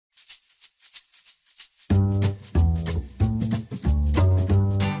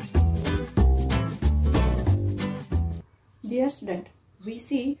Dear student, we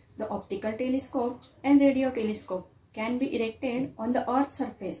see the optical telescope and radio telescope can be erected on the Earth's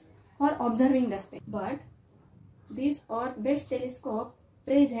surface for observing the space. But these Earth-based telescope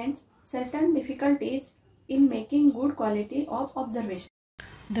presents certain difficulties in making good quality of observation.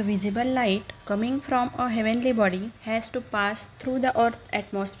 The visible light coming from a heavenly body has to pass through the Earth's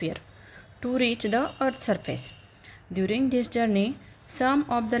atmosphere to reach the Earth's surface. During this journey, some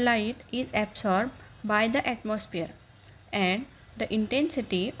of the light is absorbed by the atmosphere and the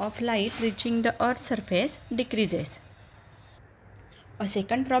intensity of light reaching the Earth's surface decreases. A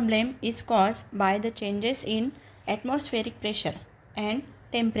second problem is caused by the changes in atmospheric pressure and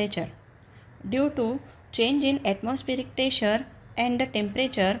temperature. Due to change in atmospheric pressure and the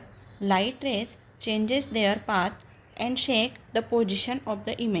temperature, light rays changes their path and shake the position of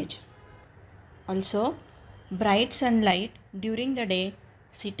the image. Also, bright sunlight during the day,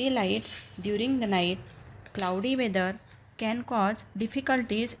 city lights during the night, cloudy weather can cause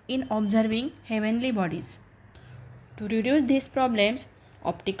difficulties in observing heavenly bodies. To reduce these problems,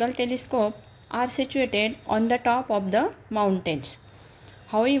 optical telescopes are situated on the top of the mountains.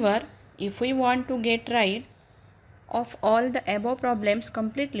 However, if we want to get rid of all the above problems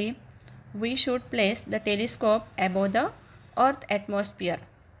completely, we should place the telescope above the Earth atmosphere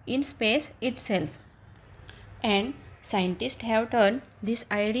in space itself. And scientists have turned this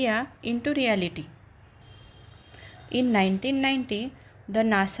idea into reality. In 1990, the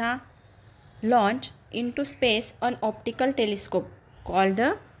NASA launched into space an optical telescope called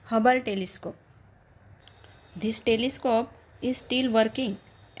the Hubble telescope. This telescope is still working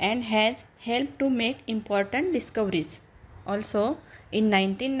and has helped to make important discoveries. Also, in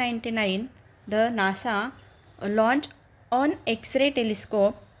 1999, the NASA launched an X-ray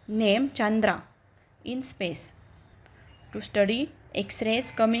telescope named Chandra in space to study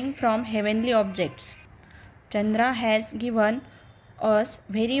X-rays coming from heavenly objects. Chandra has given us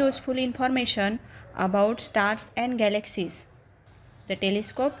very useful information about stars and galaxies. The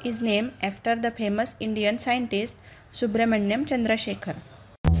telescope is named after the famous Indian scientist Subramaniam Chandrasekhar.